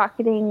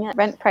skyrocketing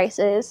rent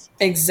prices.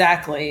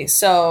 Exactly.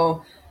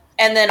 So,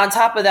 and then on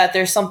top of that,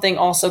 there's something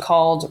also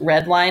called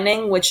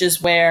redlining, which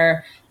is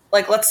where,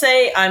 like, let's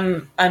say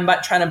I'm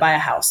trying to buy a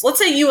house. Let's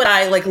say you and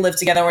I live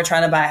together. We're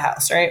trying to buy a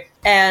house, right?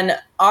 And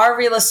our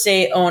real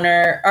estate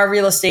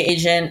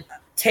agent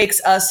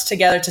takes us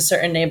together to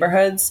certain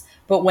neighborhoods.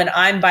 But when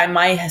I'm by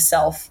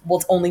myself,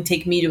 will only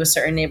take me to a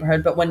certain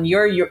neighborhood. But when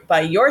you're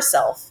by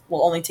yourself,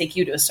 will only take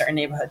you to a certain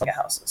neighborhood to get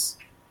houses.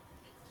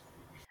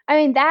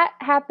 That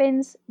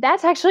happens.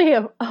 That's actually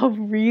a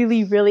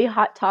really, really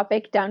hot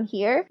topic down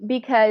here,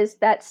 because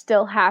that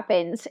still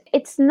happens.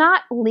 It's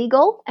not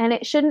legal, and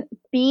it shouldn't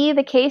be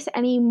the case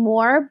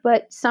anymore.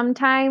 But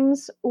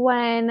sometimes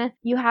when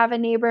you have a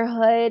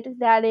neighborhood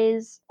that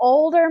is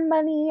older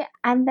money,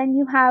 and then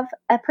you have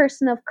a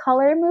person of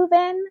color move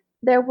in,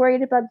 they're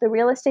worried about the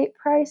real estate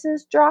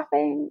prices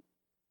dropping.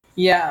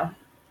 Yeah,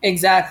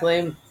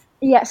 exactly.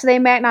 Yeah, so they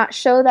might not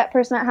show that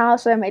person at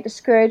house, or they might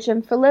discourage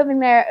them for living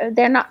there.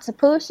 They're not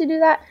supposed to do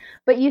that,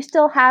 but you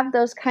still have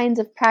those kinds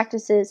of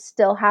practices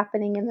still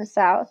happening in the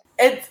South.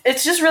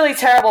 It's just really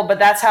terrible, but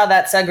that's how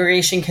that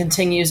segregation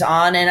continues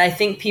on. And I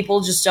think people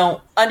just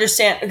don't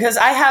understand, because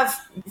I have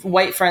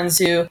white friends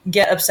who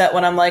get upset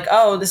when I'm like,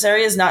 oh, this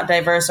area is not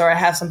diverse, or I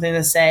have something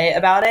to say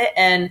about it.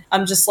 And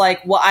I'm just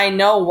like, well, I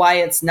know why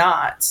it's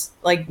not.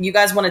 Like, you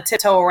guys want to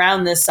tiptoe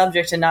around this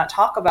subject and not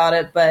talk about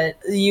it,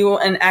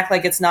 and act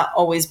like it's not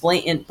always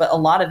blatant, but a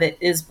lot of it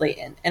is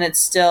blatant. And it's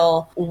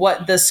still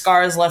what the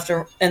scars left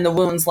and the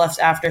wounds left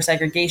after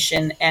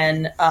segregation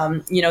and,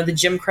 the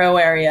Jim Crow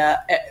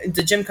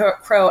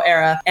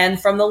era,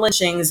 and from the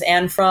lynchings,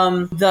 and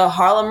from the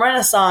Harlem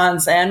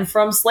Renaissance, and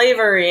from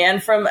slavery,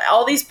 and from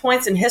all these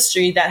points in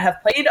history that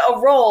have played a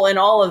role in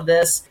all of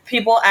this.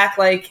 People act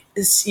like,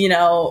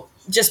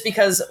 just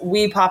because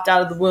we popped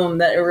out of the womb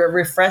that it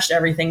refreshed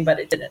everything, but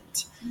it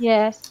didn't.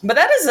 Yes. But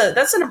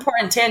that's an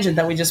important tangent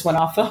that we just went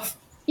off of.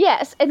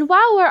 Yes, and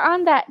while we're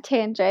on that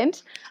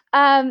tangent,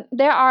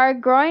 there are a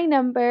growing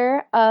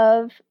number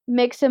of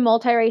mixed and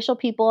multiracial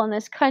people in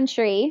this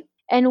country.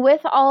 And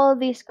with all of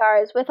these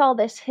scars, with all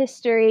this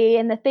history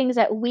and the things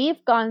that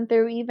we've gone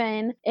through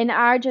even in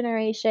our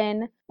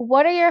generation,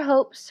 what are your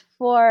hopes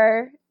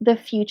for the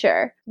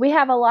future? We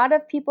have a lot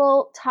of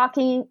people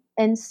talking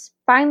and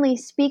finally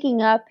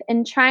speaking up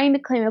and trying to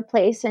claim a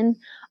place, and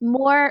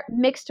more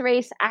mixed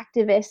race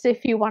activists,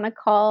 if you want to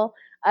call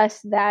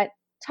us that,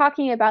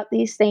 talking about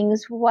these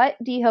things. What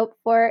do you hope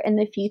for in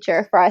the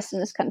future for us in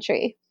this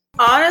country?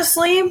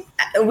 Honestly,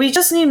 we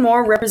just need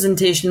more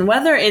representation,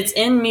 whether it's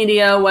in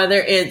media, whether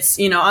it's,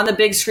 on the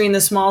big screen, the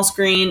small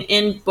screen,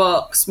 in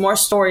books, more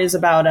stories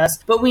about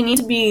us. But we need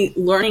to be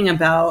learning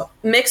about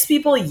mixed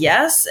people,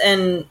 yes,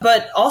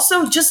 but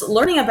also just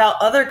learning about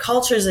other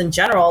cultures in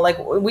general. Like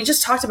we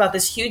just talked about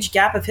this huge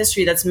gap of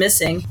history that's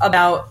missing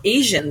about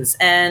Asians,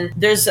 and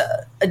there's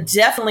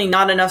definitely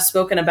not enough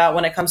spoken about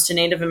when it comes to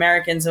Native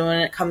Americans and when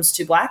it comes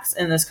to Blacks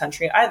in this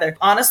country either.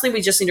 Honestly,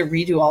 we just need to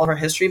redo all of our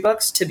history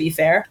books, to be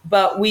fair,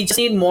 but we just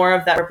need more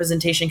of that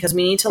representation, because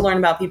we need to learn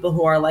about people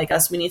who are like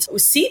us. We need to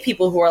see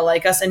people who are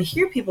like us and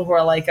hear people who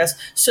are like us,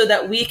 so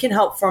that we can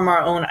help form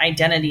our own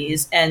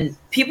identities. And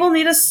people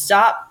need to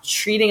stop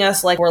treating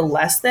us like we're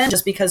less than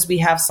just because we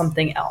have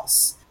something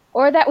else.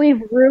 Or that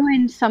we've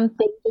ruined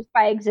something just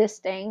by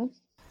existing.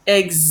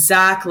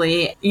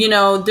 Exactly. You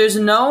know, there's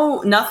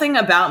nothing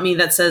about me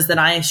that says that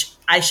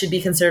I should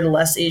be considered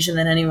less Asian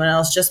than anyone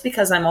else just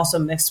because I'm also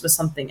mixed with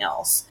something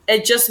else.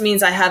 It just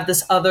means I have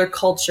this other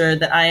culture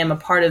that I am a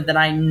part of that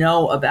I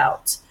know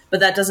about. But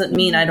that doesn't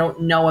mean I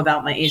don't know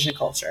about my Asian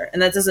culture.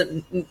 And that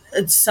doesn't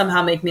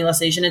somehow make me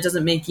less Asian. It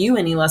doesn't make you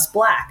any less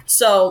Black.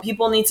 So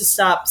people need to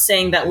stop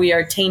saying that we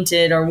are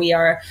tainted or we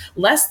are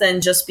less than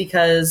just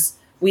because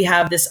we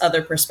have this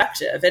other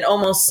perspective. It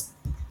almost,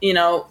 you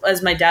know,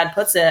 as my dad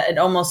puts it, it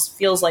almost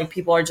feels like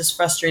people are just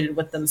frustrated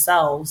with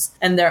themselves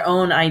and their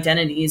own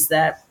identities,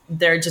 that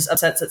they're just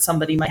upset that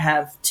somebody might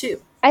have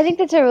too. I think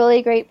that's a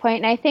really great point.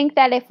 And I think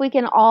that if we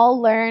can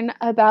all learn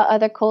about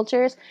other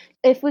cultures,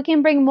 if we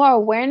can bring more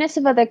awareness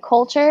of other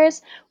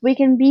cultures, we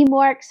can be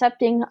more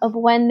accepting of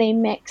when they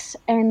mix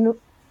and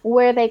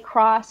where they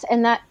cross,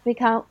 and that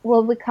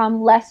will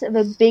become less of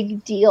a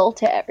big deal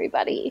to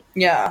everybody.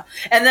 Yeah.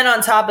 And then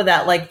on top of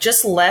that, like,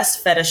 just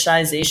less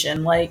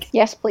fetishization. Like,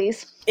 yes,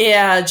 please.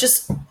 Yeah,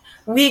 just,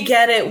 we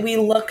get it. We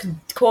look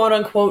quote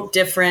unquote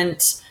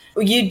different.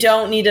 You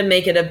don't need to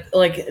make it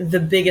the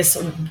biggest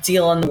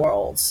deal in the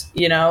world,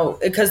 you know,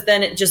 because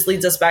then it just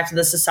leads us back to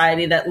the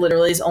society that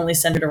literally is only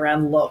centered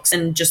around looks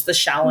and just the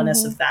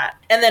shallowness of that.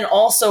 And then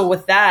also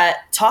with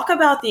that, talk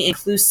about the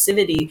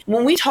inclusivity.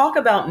 When we talk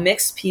about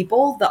mixed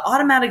people, the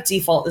automatic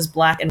default is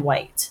Black and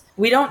white.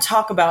 We don't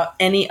talk about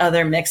any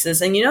other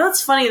mixes. And you know,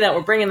 it's funny that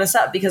we're bringing this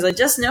up because I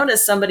just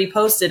noticed somebody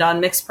posted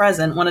on Mix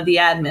Present, one of the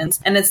admins,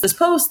 and it's this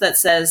post that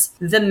says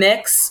the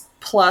mix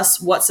plus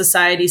what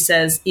society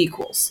says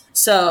equals.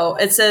 So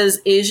it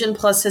says Asian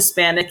plus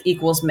Hispanic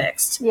equals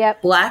mixed.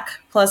 Yep. Black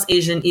plus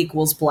Asian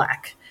equals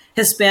Black.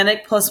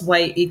 Hispanic plus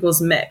white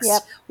equals mixed.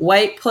 Yep.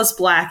 White plus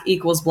Black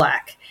equals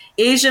Black.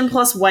 Asian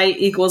plus white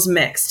equals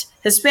mixed.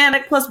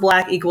 Hispanic plus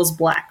Black equals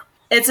Black.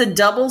 It's a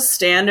double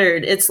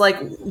standard. It's like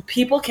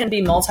people can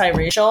be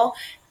multiracial,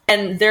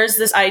 and there's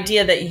this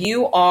idea that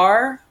you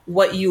are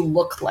what you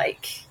look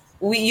like.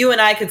 You and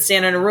I could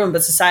stand in a room,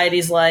 but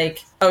society's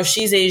like, oh,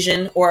 she's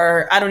Asian,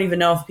 or I don't even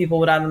know if people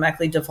would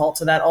automatically default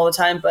to that all the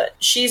time, but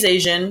she's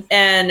Asian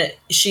and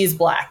she's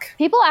Black.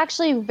 People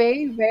actually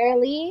very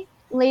rarely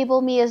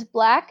label me as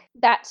Black.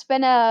 That's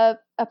been a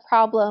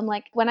problem.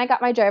 Like when I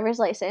got my driver's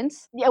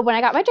license,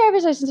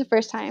 the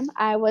first time,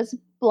 I was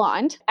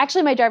blonde.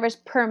 Actually, my driver's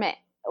permit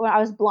when I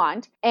was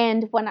blonde.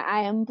 And when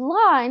I am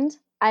blonde,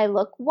 I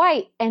look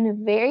white,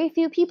 and very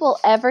few people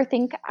ever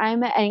think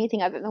I'm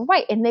anything other than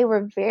white. And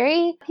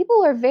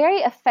people were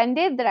very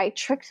offended that I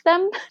tricked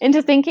them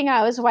into thinking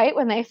I was white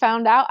when they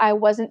found out I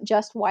wasn't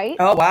just white.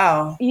 Oh,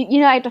 wow.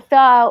 You know, I had to fill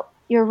out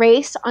your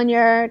race on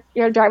your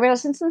driver's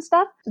license and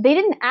stuff. They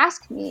didn't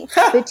ask me.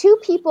 The two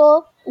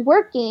people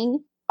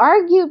working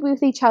argued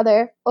with each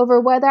other over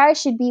whether I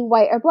should be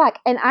white or Black.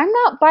 And I'm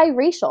not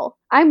biracial.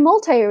 I'm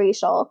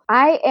multiracial.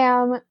 I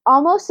am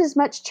almost as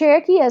much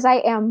Cherokee as I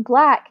am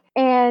Black.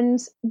 And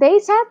they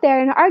sat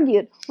there and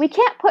argued. We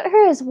can't put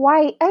her as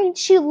white. I mean,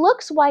 she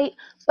looks white,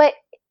 but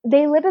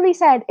they literally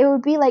said it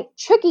would be like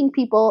tricking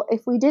people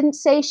if we didn't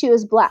say she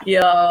was Black.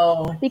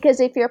 Yo.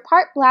 Because if you're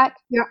part Black,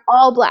 you're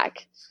all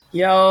Black.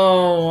 Yo.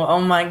 Oh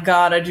my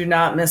God. I do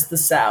not miss the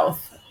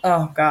South.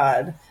 Oh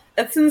God.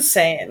 It's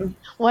insane.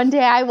 One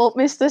day I won't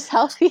miss the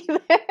South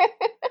either.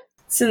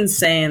 It's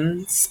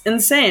insane. It's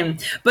insane.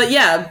 But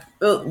yeah,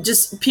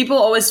 just people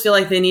always feel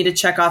like they need to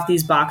check off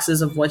these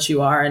boxes of what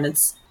you are, and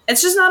it's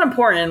just not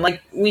important.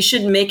 Like, we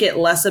should make it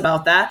less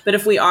about that. But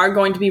if we are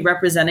going to be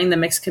representing the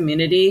mixed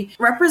community,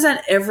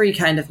 represent every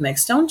kind of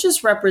mix. Don't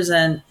just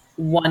represent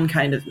one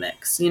kind of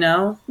mix, you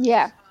know?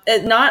 Yeah.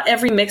 Not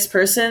every mixed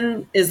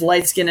person is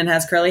light-skinned and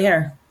has curly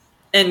hair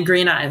and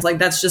green eyes. Like,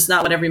 that's just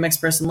not what every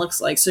mixed person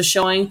looks like. So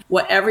showing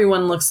what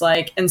everyone looks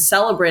like and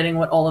celebrating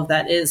what all of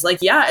that is. Like,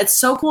 yeah, it's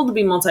so cool to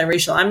be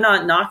multiracial. I'm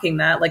not knocking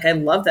that. Like, I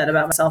love that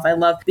about myself. I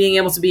love being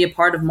able to be a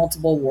part of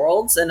multiple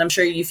worlds, and I'm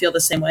sure you feel the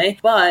same way.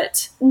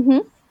 But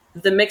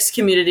the mixed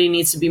community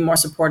needs to be more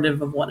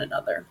supportive of one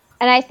another.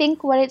 And I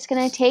think what it's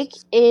going to take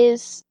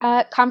is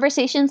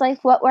conversations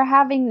like what we're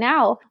having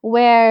now,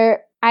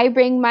 where I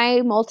bring my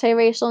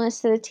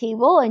multiracialness to the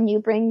table and you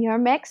bring your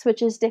mix,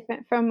 which is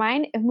different from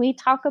mine, and we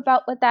talk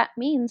about what that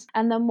means.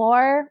 And the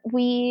more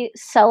we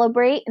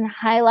celebrate and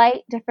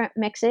highlight different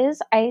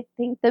mixes, I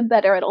think the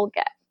better it'll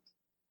get.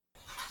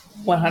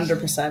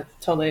 100%.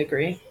 Totally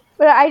agree.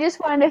 But I just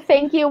wanted to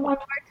thank you one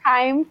more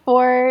time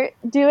for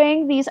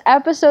doing these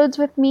episodes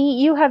with me.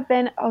 You have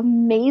been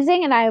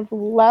amazing, and I've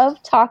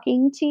loved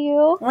talking to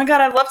you. Oh my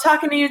God, I love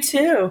talking to you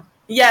too.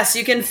 Yes,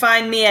 you can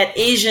find me at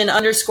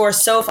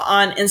Asian_Soph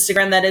on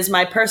Instagram. That is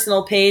my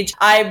personal page.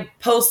 I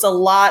post a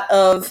lot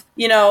of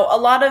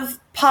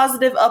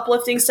positive,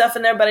 uplifting stuff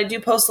in there, but I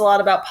do post a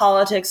lot about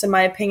politics and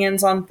my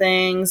opinions on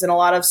things and a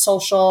lot of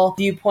social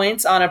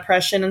viewpoints on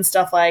oppression and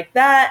stuff like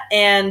that.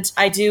 And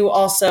I do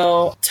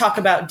also talk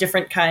about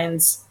different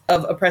kinds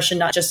of oppression,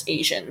 not just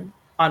Asian,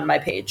 on my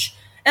page.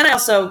 And I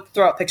also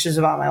throw out pictures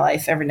about my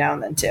life every now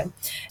and then, too.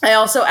 I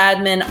also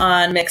admin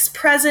on Mixed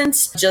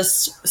Presence,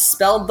 just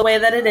spelled the way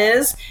that it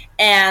is.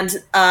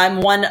 And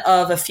I'm one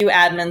of a few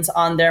admins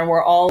on there.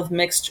 We're all of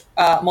mixed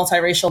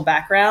multiracial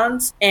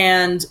backgrounds.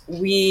 And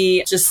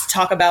we just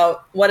talk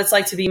about what it's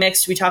like to be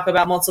mixed. We talk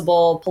about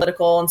multiple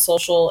political and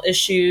social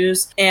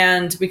issues.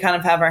 And we kind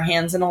of have our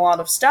hands in a lot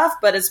of stuff.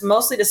 But it's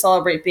mostly to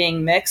celebrate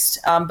being mixed.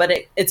 But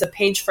it's a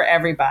page for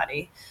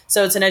everybody.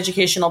 So it's an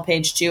educational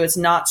page, too. It's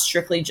not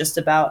strictly just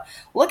about,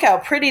 look how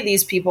pretty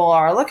these people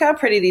are. Look how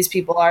pretty these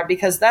people are.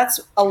 Because that's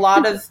a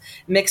lot of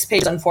mixed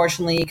pages,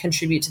 unfortunately,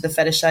 contribute to the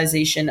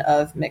fetishization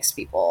of mixed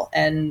people.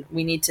 And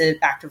we need to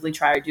actively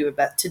try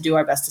to do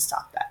our best to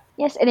stop that.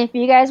 Yes, and if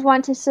you guys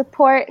want to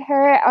support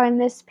her on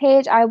this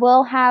page, I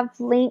will have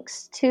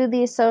links to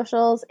these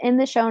socials in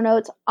the show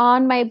notes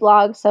on my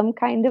blog,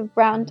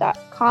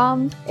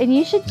 somekindofbrown.com. And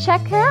you should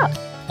check her out.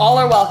 All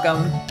are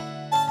welcome.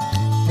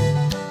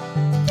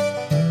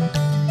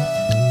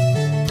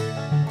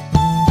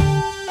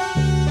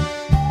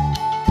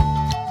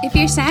 If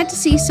you're sad to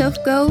see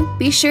Soph go,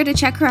 be sure to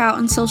check her out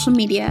on social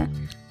media.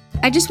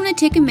 I just want to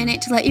take a minute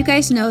to let you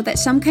guys know that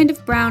Some Kind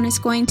of Brown is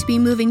going to be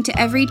moving to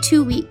every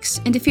 2 weeks,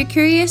 and if you're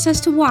curious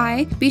as to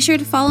why, be sure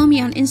to follow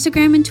me on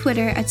Instagram and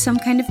Twitter at Some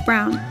Kind of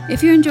Brown.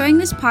 If you're enjoying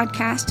this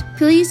podcast,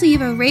 please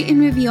leave a rate and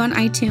review on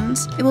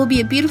iTunes. It will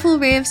be a beautiful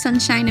ray of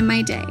sunshine in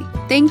my day.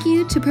 Thank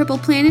you to Purple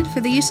Planet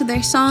for the use of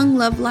their song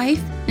Love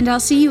Life, and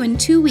I'll see you in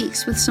 2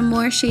 weeks with some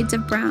more shades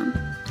of brown.